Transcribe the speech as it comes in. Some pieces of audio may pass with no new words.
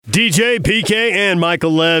DJ, PK, and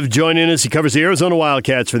Michael Lev joining us. He covers the Arizona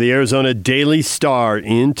Wildcats for the Arizona Daily Star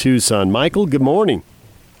in Tucson. Michael, good morning.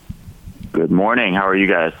 Good morning. How are you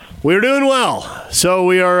guys? We're doing well. So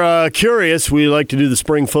we are curious. We like to do the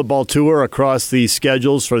spring football tour across the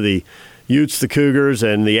schedules for the Utes, the Cougars,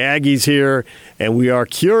 and the Aggies here. And we are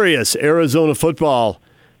curious. Arizona football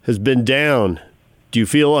has been down. Do you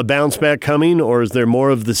feel a bounce back coming, or is there more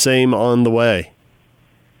of the same on the way?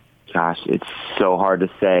 Gosh, it's so hard to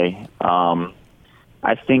say.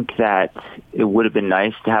 I think that it would have been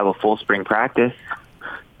nice to have a full spring practice.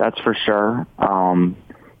 That's for sure.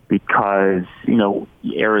 Because,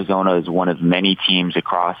 Arizona is one of many teams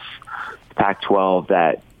across Pac-12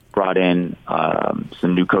 that brought in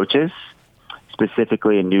some new coaches,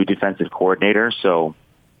 specifically a new defensive coordinator. So,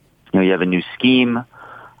 you have a new scheme.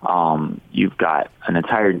 You've got an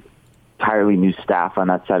entirely new staff on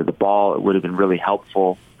that side of the ball. It would have been really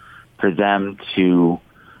helpful for them to,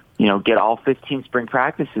 get all 15 spring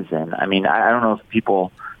practices in. I mean, I don't know if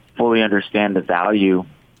people fully understand the value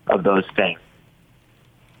of those things.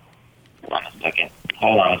 Hold on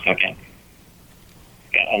a second.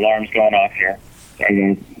 Got alarms going off here.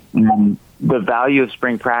 Sorry, guys. The value of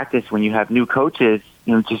spring practice when you have new coaches,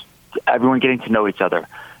 just everyone getting to know each other,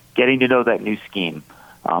 getting to know that new scheme,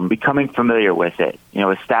 becoming familiar with it,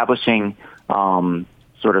 establishing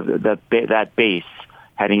sort of that base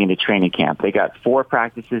heading into training camp. They got 4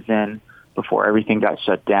 practices in before everything got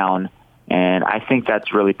shut down, and I think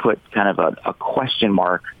that's really put kind of a question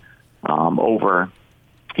mark over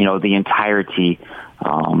the entirety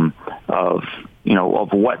of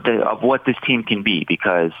what this team can be,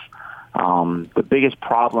 because the biggest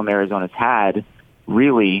problem Arizona's had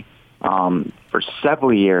really for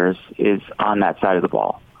several years is on that side of the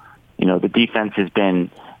ball. The defense has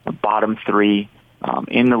been bottom 3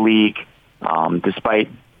 in the league, despite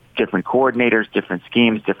different coordinators, different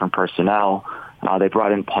schemes, different personnel. They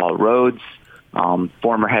brought in Paul Rhodes,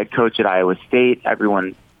 former head coach at Iowa State.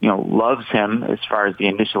 Everyone loves him as far as the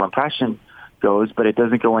initial impression goes, but it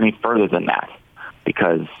doesn't go any further than that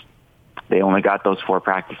because they only got those 4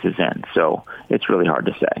 practices in. So it's really hard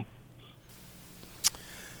to say.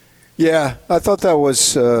 Yeah, I thought that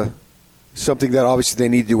was something that obviously they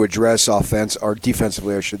need to address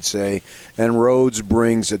defensively, I should say. And Rhodes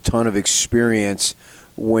brings a ton of experience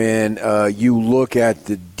when you look at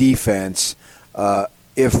the defense.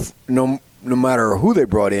 If no matter who they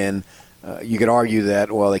brought in, you could argue that,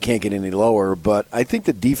 they can't get any lower. But I think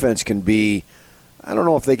the defense can be, I don't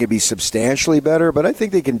know if they can be substantially better, but I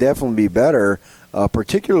think they can definitely be better,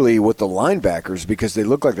 particularly with the linebackers, because they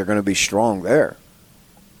look like they're going to be strong there.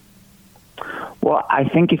 Well, I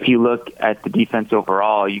think if you look at the defense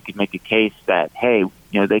overall, you could make a case that, hey,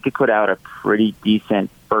 they could put out a pretty decent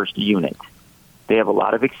first unit. They have a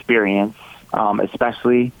lot of experience,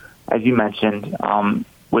 especially, as you mentioned,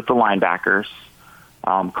 with the linebackers.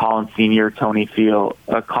 Colin Senior, Tony Field,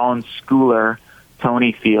 Colin Schooler,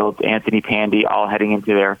 Tony Field, Anthony Pandy, all heading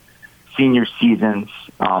into their senior seasons.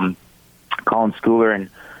 Colin Schooler and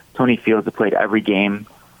Tony Fields have played every game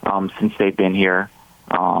since they've been here.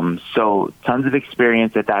 So tons of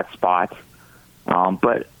experience at that spot.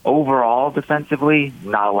 But overall, defensively,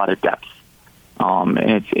 not a lot of depth.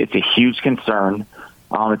 And it's a huge concern.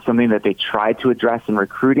 It's something that they tried to address in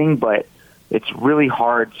recruiting, but it's really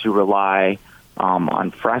hard to rely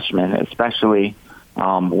on freshmen, especially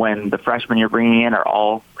when the freshmen you're bringing in are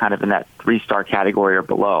all kind of in that 3-star category or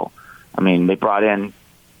below. I mean, they brought in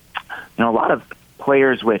a lot of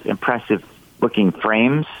players with impressive-looking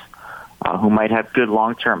frames who might have good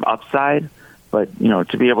long-term upside, but,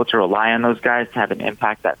 to be able to rely on those guys to have an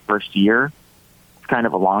impact that first year, it's kind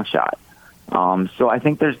of a long shot. So I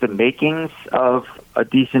think there's the makings of a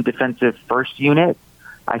decent defensive first unit.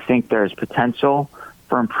 I think there's potential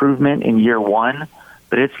for improvement in year 1,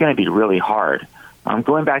 but it's going to be really hard.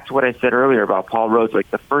 Going back to what I said earlier about Paul Rhodes,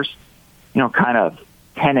 like the first, kind of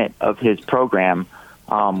tenet of his program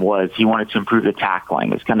was he wanted to improve the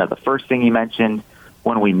tackling. It's kind of the first thing he mentioned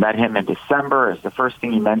when we met him in December. It's the first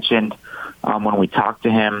thing he mentioned when we talked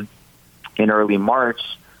to him in early March.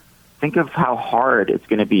 Think of how hard it's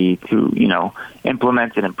going to be to,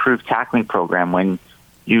 implement an improved tackling program when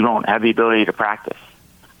you don't have the ability to practice,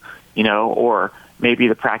 or maybe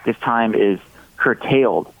the practice time is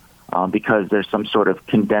curtailed because there's some sort of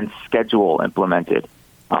condensed schedule implemented,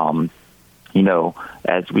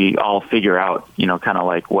 as we all figure out, kind of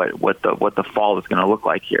like what the fall is going to look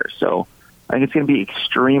like here. So I think it's going to be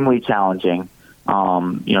extremely challenging,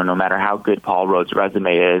 no matter how good Paul Rhodes'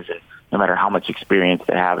 resume is, and no matter how much experience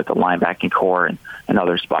they have at the linebacking core and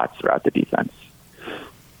other spots throughout the defense.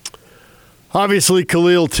 Obviously,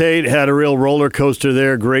 Khalil Tate had a real roller coaster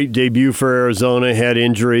there. Great debut for Arizona. Had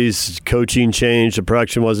injuries, coaching changed, the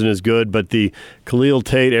production wasn't as good. But the Khalil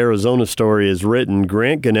Tate Arizona story is written.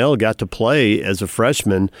 Grant Gunnell got to play as a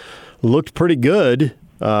freshman, looked pretty good,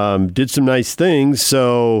 did some nice things.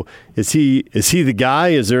 So is he the guy?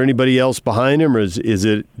 Is there anybody else behind him, or is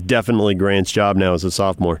it definitely Grant's job now as a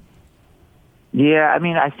sophomore? Yeah, I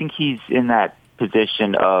mean, I think he's in that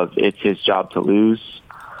position of it's his job to lose.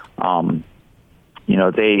 You know,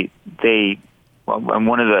 and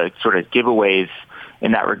one of the sort of giveaways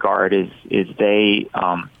in that regard is they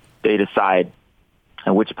decide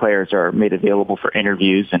which players are made available for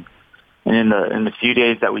interviews, and in the few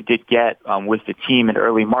days that we did get with the team in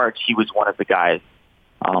early March, he was one of the guys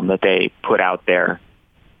that they put out there.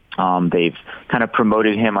 They've kind of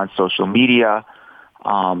promoted him on social media.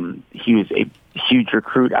 He was a huge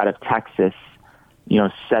recruit out of Texas. You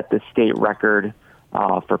know, set the state record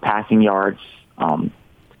for passing yards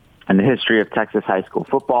in the history of Texas high school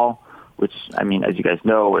football, which, I mean, as you guys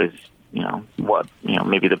know, is,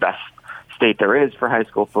 maybe the best state there is for high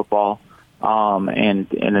school football. And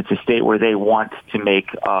it's a state where they want to make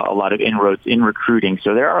a lot of inroads in recruiting.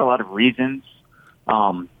 So there are a lot of reasons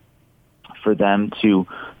for them to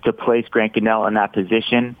place Grant Gunnell in that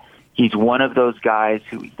position. He's one of those guys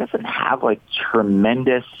who doesn't have like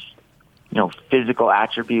tremendous, physical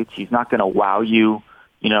attributes. He's not going to wow you,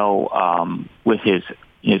 with his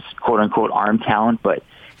quote unquote arm talent, but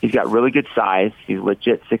he's got really good size. He's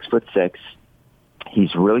legit 6'6".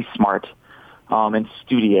 He's really smart, and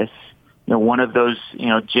studious. One of those,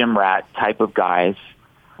 gym rat type of guys.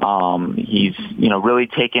 He's, really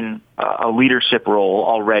taken a leadership role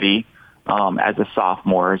already, as a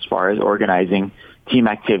sophomore as far as organizing team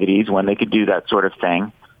activities when they could do that sort of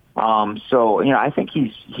thing. So, I think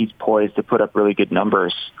he's poised to put up really good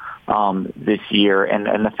numbers this year.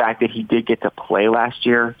 And the fact that he did get to play last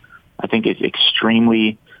year, I think is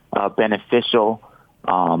extremely beneficial.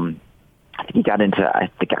 I think he got into, I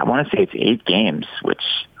want to say it's 8 games, which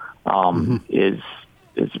was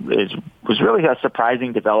really a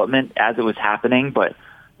surprising development as it was happening. But,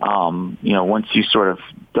 once you sort of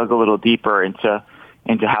dug a little deeper into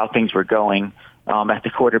how things were going, at the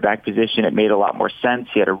quarterback position, it made a lot more sense.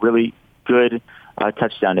 He had a really good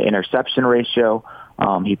touchdown to interception ratio.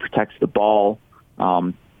 He protects the ball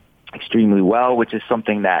extremely well, which is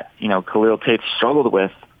something that, Khalil Tate struggled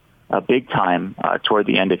with big time toward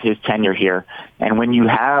the end of his tenure here. And when you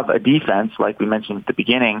have a defense, like we mentioned at the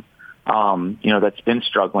beginning, that's been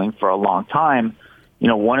struggling for a long time,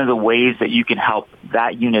 one of the ways that you can help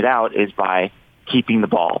that unit out is by keeping the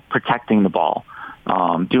ball, protecting the ball.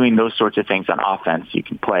 Doing those sorts of things on offense, you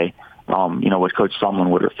can play, what Coach Sumlin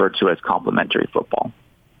would refer to as complementary football.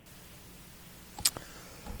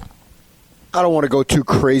 I don't want to go too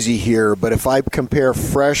crazy here, but if I compare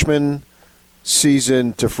freshman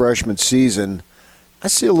season to freshman season, I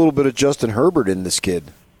see a little bit of Justin Herbert in this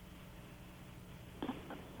kid.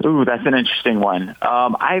 Ooh, that's an interesting one.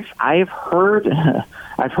 I've heard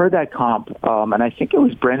that comp, and I think it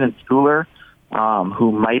was Brendan Schooler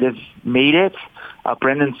who might have made it.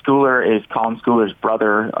 Brendan Schooler is Colin Schooler's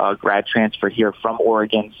brother, grad transfer here from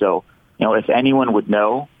Oregon. So, if anyone would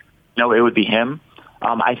know, it would be him.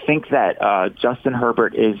 I think that Justin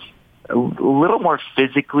Herbert is a little more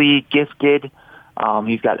physically gifted.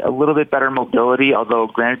 He's got a little bit better mobility, although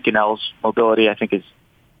Grant Gunnell's mobility, I think, is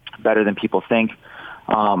better than people think.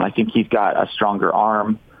 I think he's got a stronger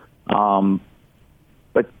arm.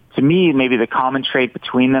 But to me, maybe the common trait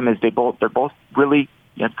between them is they're both really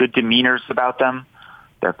good demeanors about them.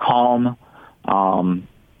 They're calm.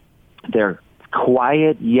 They're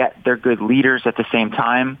quiet, yet they're good leaders at the same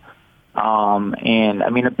time. And I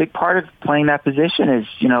mean, a big part of playing that position is,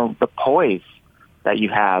 the poise that you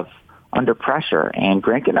have under pressure. And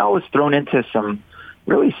Grant Gunnell was thrown into some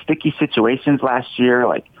really sticky situations last year,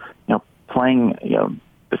 like, playing,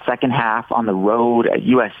 the second half on the road at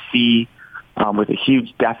USC with a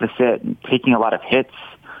huge deficit and taking a lot of hits,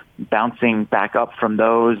 bouncing back up from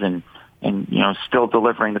those and still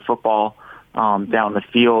delivering the football down the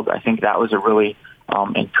field. I think that was a really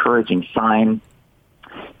encouraging sign.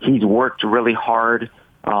 He's worked really hard,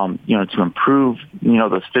 to improve,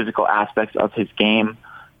 those physical aspects of his game.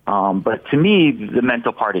 But to me, the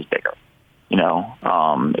mental part is bigger.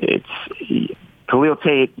 It's Khalil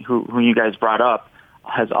Tate, who you guys brought up,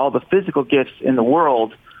 has all the physical gifts in the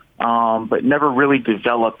world, but never really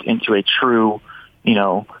developed into a true,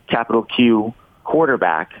 capital Q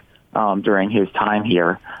quarterback during his time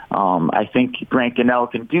here. I think Grant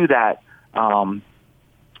Gunnell can do that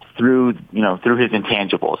through his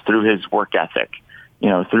intangibles, through his work ethic,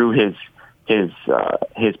 through his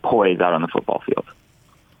his poise out on the football field.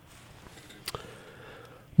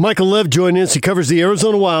 Michael Lev joined us. He covers the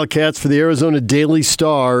Arizona Wildcats for the Arizona Daily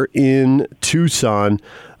Star in Tucson.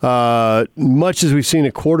 Much as we've seen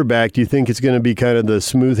a quarterback, do you think it's going to be kind of the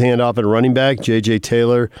smooth handoff at running back? J.J.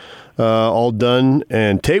 Taylor, all done.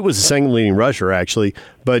 And Tate was the second leading rusher, actually.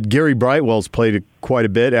 But Gary Brightwell's played quite a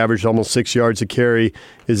bit, averaged almost 6 yards a carry.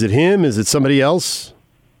 Is it him? Is it somebody else?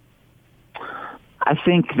 I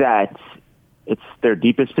think that it's their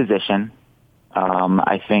deepest position.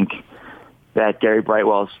 I think that Gary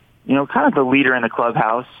Brightwell's, kind of the leader in the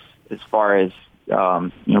clubhouse as far as,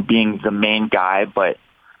 being the main guy. But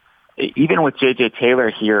even with J.J.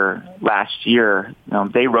 Taylor here last year,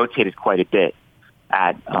 they rotated quite a bit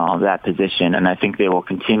at that position, and I think they will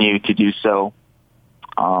continue to do so.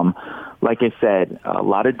 Like I said, a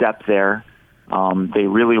lot of depth there. They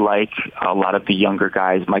really like a lot of the younger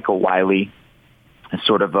guys. Michael Wiley is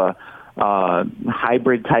sort of a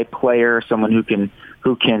hybrid type player, someone who can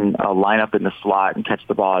line up in the slot and catch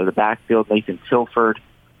the ball out of the backfield. Nathan Tilford,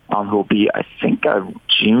 who will be, I think, a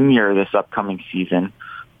junior this upcoming season,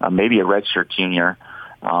 maybe a redshirt junior.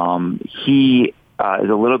 He is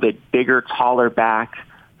a little bit bigger, taller back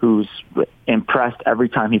who's impressed every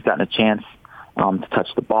time he's gotten a chance to touch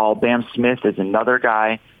the ball. Bam Smith is another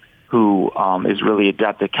guy who is really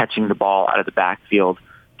adept at catching the ball out of the backfield.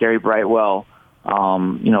 Gary Brightwell,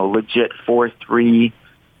 legit 4.3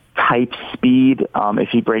 type speed if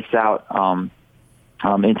he breaks out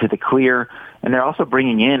into the clear. And they're also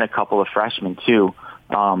bringing in a couple of freshmen, too,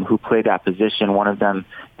 who play that position. One of them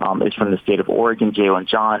is from the state of Oregon, Jalen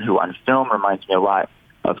John, who on film reminds me a lot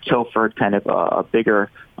of Tilford, kind of a bigger,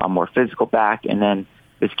 more physical back. And then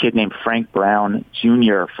this kid named Frank Brown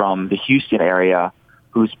Jr. from the Houston area,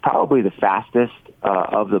 who's probably the fastest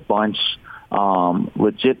of the bunch.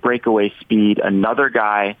 Legit breakaway speed, another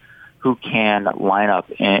guy who can line up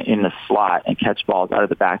in the slot and catch balls out of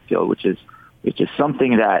the backfield, which is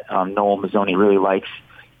something that Noel Mazzoni really likes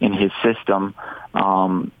in his system.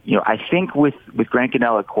 I think with Grant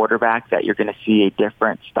Gunnell at quarterback that you're going to see a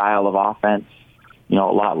different style of offense, a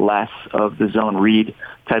lot less of the zone read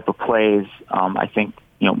type of plays. I think,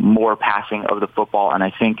 more passing of the football, and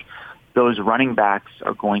I think those running backs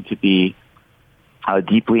are going to be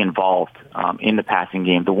deeply involved in the passing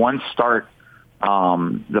game. The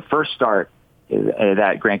first start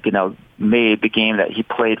that Grant Gunnell made, the game that he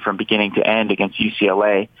played from beginning to end against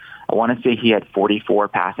UCLA, I want to say he had 44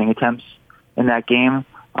 passing attempts in that game.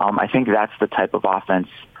 I think that's the type of offense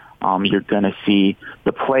you're going to see.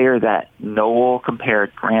 The player that Noel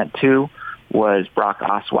compared Grant to was Brock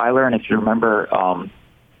Osweiler, and if you remember,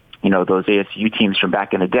 those ASU teams from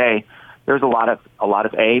back in the day, there's a lot of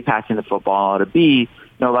A, passing the football, a lot of B,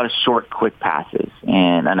 a lot of short, quick passes.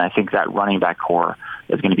 And I think that running back core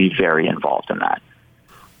is going to be very involved in that.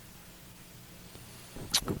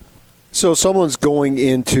 So someone's going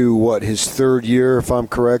into, his third year, if I'm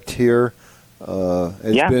correct here.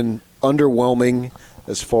 It's been underwhelming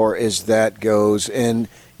as far as that goes. And,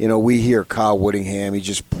 we hear Kyle Whittingham. He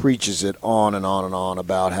just preaches it on and on and on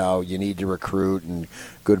about how you need to recruit and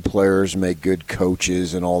good players make good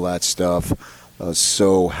coaches and all that stuff.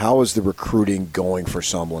 So how is the recruiting going for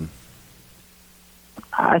Sumlin?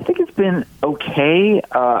 I think it's been okay.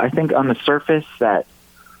 I think on the surface that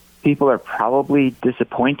people are probably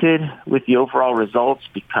disappointed with the overall results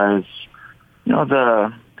because,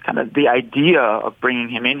 the idea of bringing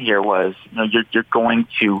him in here was, you're going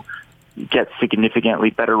to get significantly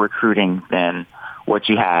better recruiting than what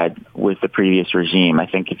you had with the previous regime. I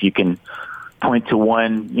think if you can point to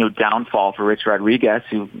one, downfall for Rich Rodriguez,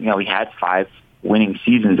 who, he had 5 winning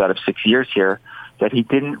seasons out of 6 years here, that he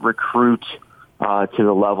didn't recruit to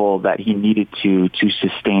the level that he needed to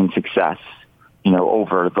sustain success,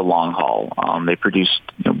 over the long haul. They produced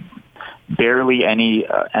barely any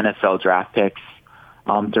NFL draft picks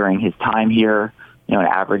during his time here. An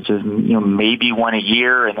average of maybe one a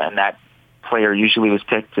year, and that player usually was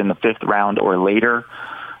picked in the 5th round or later.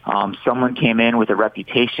 Someone came in with a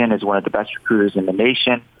reputation as one of the best recruiters in the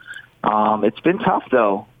nation. It's been tough,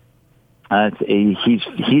 though.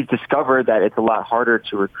 He's discovered that it's a lot harder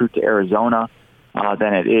to recruit to Arizona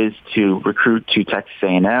than it is to recruit to Texas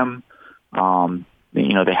A&M.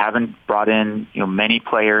 They haven't brought in many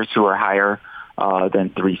players who are higher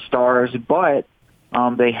than 3 stars, but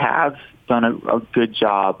they have done a good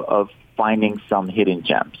job of finding some hidden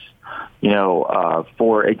gems.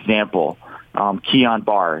 For example, Keon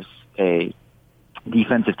Bars, a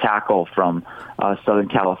defensive tackle from Southern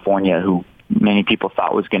California who many people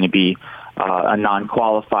thought was going to be a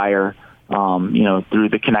non-qualifier, through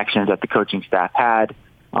the connections that the coaching staff had.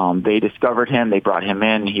 They discovered him. They brought him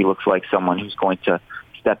in. He looks like someone who's going to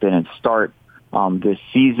step in and start this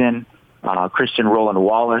season. Christian Roland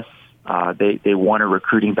Wallace, they won a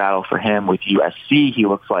recruiting battle for him with USC. He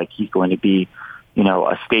looks like he's going to be,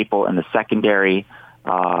 a staple in the secondary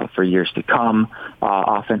for years to come.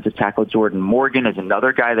 Offensive tackle Jordan Morgan is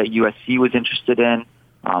another guy that USC was interested in.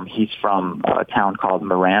 He's from a town called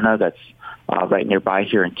Marana that's right nearby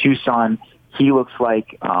here in Tucson. He looks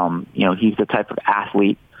like, he's the type of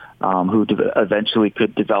athlete who eventually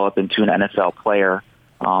could develop into an NFL player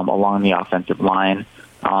along the offensive line.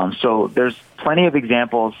 So there's plenty of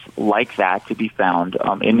examples like that to be found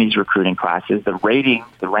in these recruiting classes. The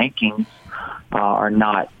rankings are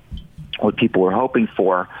not what people were hoping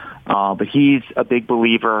for, but he's a big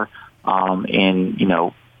believer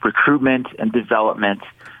in, recruitment and development,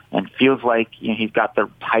 and feels like he's got the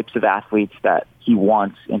types of athletes that he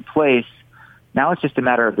wants in place. Now it's just a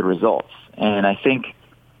matter of the results. And I think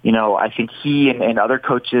he and other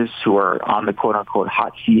coaches who are on the quote-unquote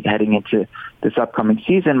hot seat heading into this upcoming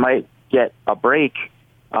season might get a break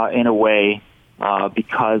in a way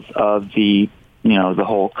because of the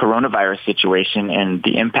whole coronavirus situation and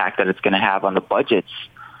the impact that it's going to have on the budgets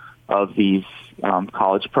of these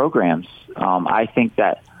college programs. I think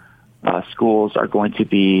that schools are going to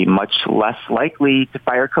be much less likely to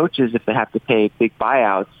fire coaches if they have to pay big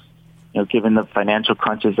buyouts, given the financial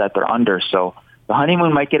crunches that they're under. So the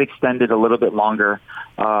honeymoon might get extended a little bit longer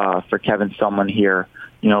for Kevin Sumlin here,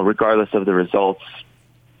 regardless of the results.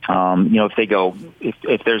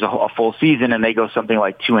 If there's a full season and they go something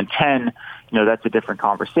like 2-10, that's a different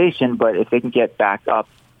conversation. But if they can get back up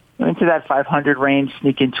into that 500 range,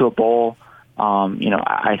 sneak into a bowl,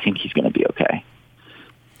 I think he's going to be okay.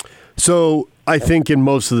 So I think in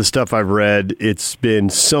most of the stuff I've read, it's been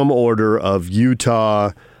some order of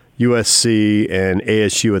Utah, USC, and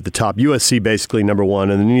ASU at the top. USC basically number one,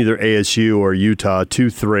 and then either ASU or Utah 2,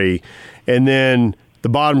 3. And then the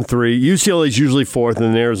bottom three, UCLA is usually fourth, and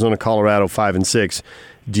then Arizona, Colorado 5 and 6.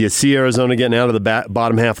 Do you see Arizona getting out of the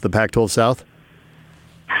bottom half of the Pac-12 South?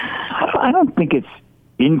 I don't think it's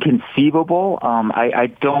inconceivable. I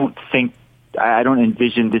don't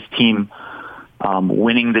envision this team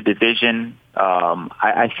winning the division.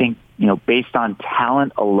 I think, based on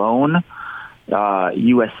talent alone,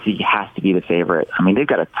 USC has to be the favorite. I mean, they've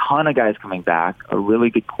got a ton of guys coming back, a really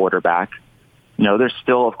good quarterback. There's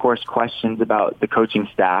still, of course, questions about the coaching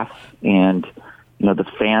staff, and, the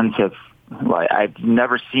fans have, I've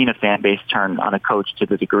never seen a fan base turn on a coach to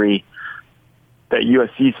the degree that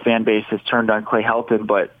USC's fan base has turned on Clay Helton,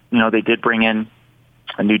 but, they did bring in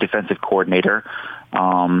a new defensive coordinator,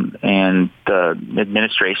 and the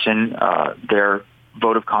administration, their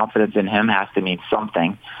vote of confidence in him has to mean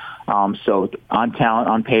something. So on talent,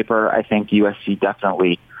 on paper, I think USC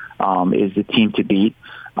definitely is the team to beat.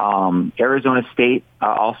 Arizona State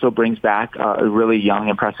also brings back a really young,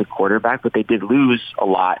 impressive quarterback, but they did lose a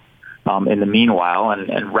lot in the meanwhile.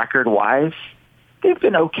 And record-wise, they've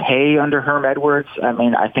been okay under Herm Edwards. I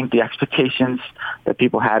mean, I think the expectations that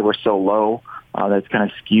people had were so low that's kind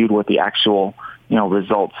of skewed what the actual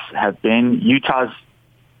results have been. Utah's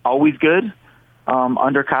always good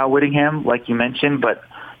under Kyle Whittingham, like you mentioned, but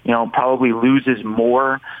probably loses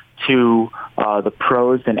more to the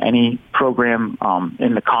pros than any program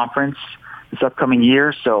in the conference this upcoming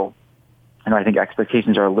year. So, I think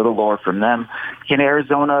expectations are a little lower from them. Can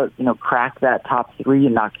Arizona, crack that top three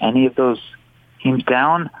and knock any of those teams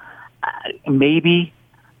down? Maybe.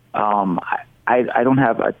 I don't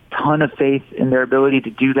have a ton of faith in their ability to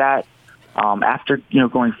do that. After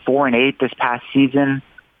going 4-8 this past season,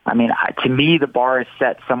 I mean, to me the bar is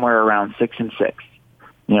set somewhere around 6-6.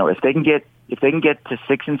 If they can get to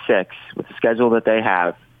 6-6 with the schedule that they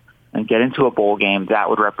have and get into a bowl game, that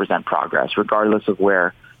would represent progress, regardless of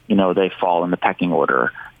where they fall in the pecking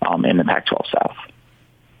order in the Pac-12 South.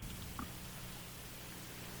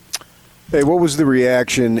 Hey, what was the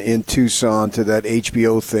reaction in Tucson to that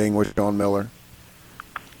HBO thing with Sean Miller?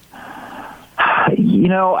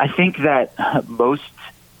 I think that most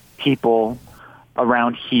people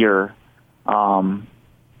around here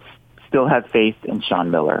still have faith in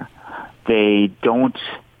Sean Miller. They don't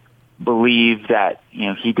believe that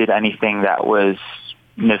he did anything that was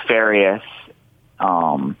nefarious,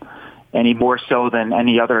 any more so than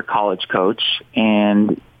any other college coach,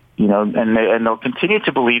 and they'll continue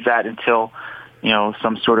to believe that until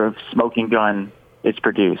some sort of smoking gun is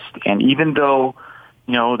produced. And even though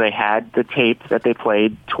they had the tape that they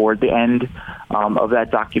played toward the end of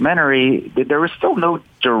that documentary, there was still no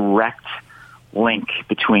direct link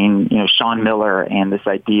between Sean Miller and this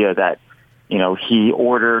idea that he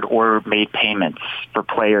ordered or made payments for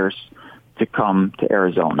players to come to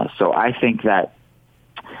Arizona. So I think that,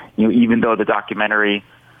 even though the documentary,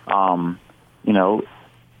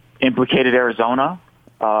 implicated Arizona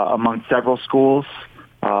among several schools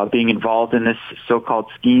being involved in this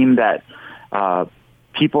so-called scheme, that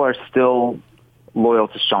people are still loyal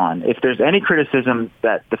to Sean. If there's any criticism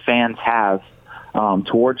that the fans have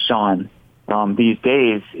towards Sean these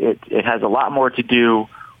days, it has a lot more to do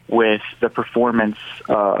with the performance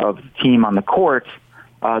of the team on the court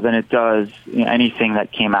than it does anything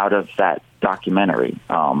that came out of that documentary.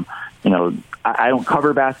 I don't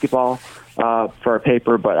cover basketball for our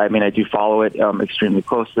paper, but I do follow it extremely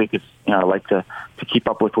closely because I like to keep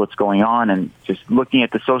up with what's going on, and just looking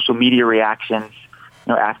at the social media reactions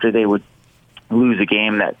after they would lose a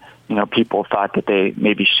game that people thought that they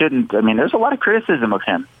maybe shouldn't. There's a lot of criticism of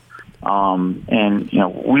him, and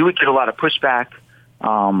we would get a lot of pushback.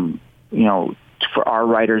 For our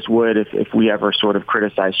writers would if we ever sort of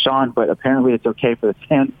criticize Sean, but apparently it's okay for the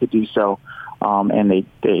fans to do so, and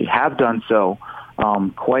they have done so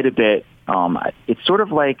quite a bit. It's sort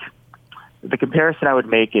of like the comparison I would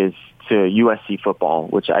make is to USC football,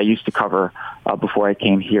 which I used to cover before I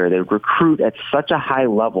came here. They recruit at such a high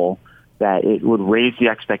level that it would raise the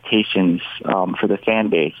expectations for the fan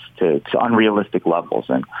base to unrealistic levels.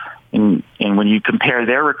 And when you compare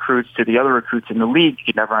their recruits to the other recruits in the league, you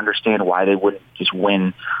can never understand why they wouldn't just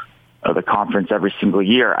win the conference every single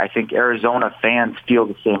year. I think Arizona fans feel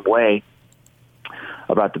the same way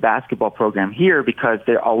about the basketball program here because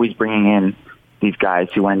they're always bringing in these guys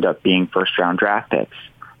who end up being first-round draft picks.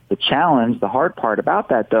 The challenge, the hard part about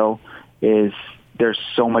that, though, is there's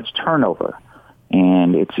so much turnover,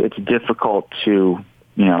 and it's difficult to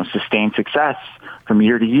sustain success from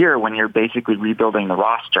year to year when you're basically rebuilding the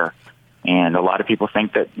roster. And a lot of people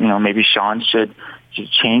think that maybe Sean should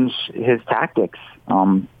change his tactics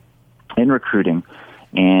in recruiting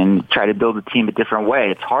and try to build a team a different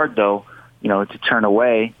way. It's hard, though, to turn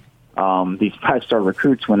away these five-star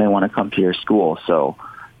recruits when they want to come to your school. So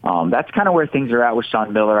that's kind of where things are at with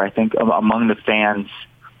Sean Miller. I think among the fans,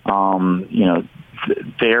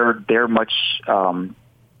 they're much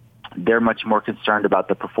more concerned about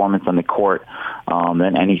the performance on the court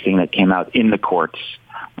than anything that came out in the courts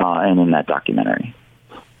and in that documentary.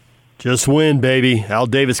 Just win, baby. Al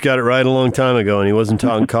Davis got it right a long time ago, and he wasn't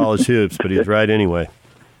talking college hoops, but he was right anyway.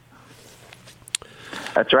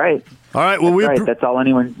 That's right. All right. Well, that's all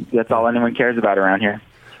anyone cares about around here.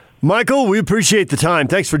 Michael, we appreciate the time.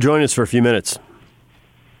 Thanks for joining us for a few minutes.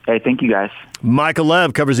 Hey, thank you, guys. Michael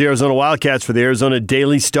Lev covers the Arizona Wildcats for the Arizona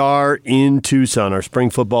Daily Star in Tucson. Our spring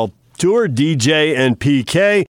football tour, DJ and PK.